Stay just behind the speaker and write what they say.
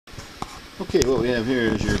Okay, what we have here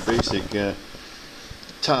is your basic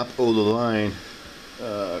top of the line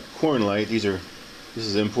corn light. This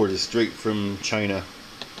is imported straight from China.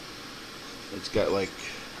 It's got like,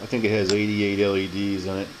 I think it has 88 LEDs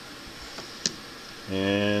on it.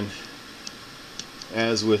 And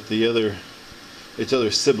as with its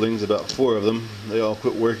other siblings, about 4 of them, they all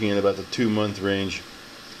quit working in about the 2-month range.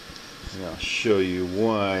 And I'll show you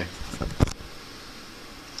why.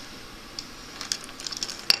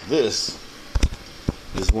 This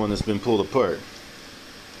is one that's been pulled apart.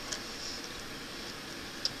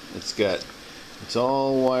 It's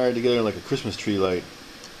all wired together like a Christmas tree light.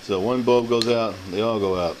 So one bulb goes out, they all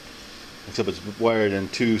go out. Except it's wired in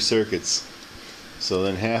 2 circuits. So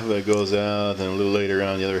then half of it goes out, then a little later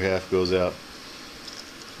on the other half goes out.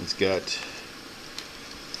 It's got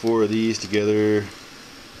 4 of these together, and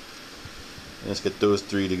it's got those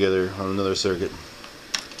 3 together on another circuit.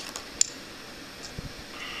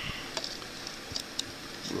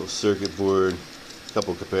 Little circuit board, a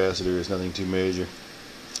couple capacitors, nothing too major.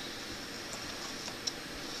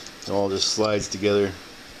 It all just slides together,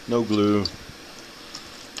 no glue.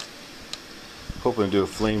 Hoping to do a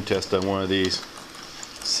flame test on one of these,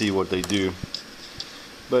 see what they do.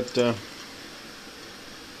 But as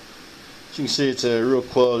you can see, it's a real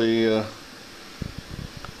quality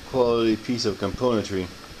piece of componentry.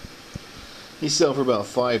 These sell for about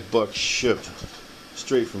 $5 shipped,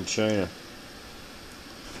 straight from China.